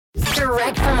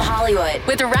Direct from Hollywood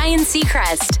with Ryan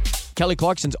Seacrest. Kelly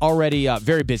Clarkson's already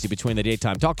very busy between the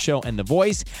daytime talk show and The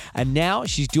Voice, and now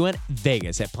she's doing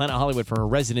Vegas at Planet Hollywood for her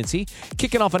residency,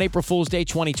 kicking off on April Fool's Day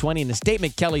 2020. In a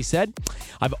statement, Kelly said,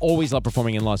 "I've always loved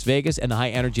performing in Las Vegas and the high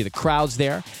energy of the crowds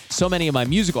there. So many of my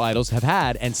musical idols have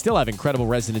had and still have incredible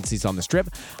residencies on the Strip.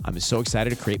 I'm so excited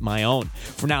to create my own."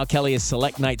 For now, Kelly has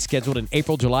select nights scheduled in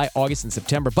April, July, August, and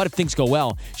September, but if things go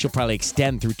well, she'll probably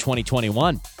extend through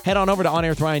 2021. Head on over to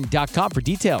onairwithryan.com for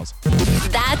details.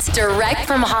 That's Direct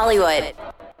from Hollywood.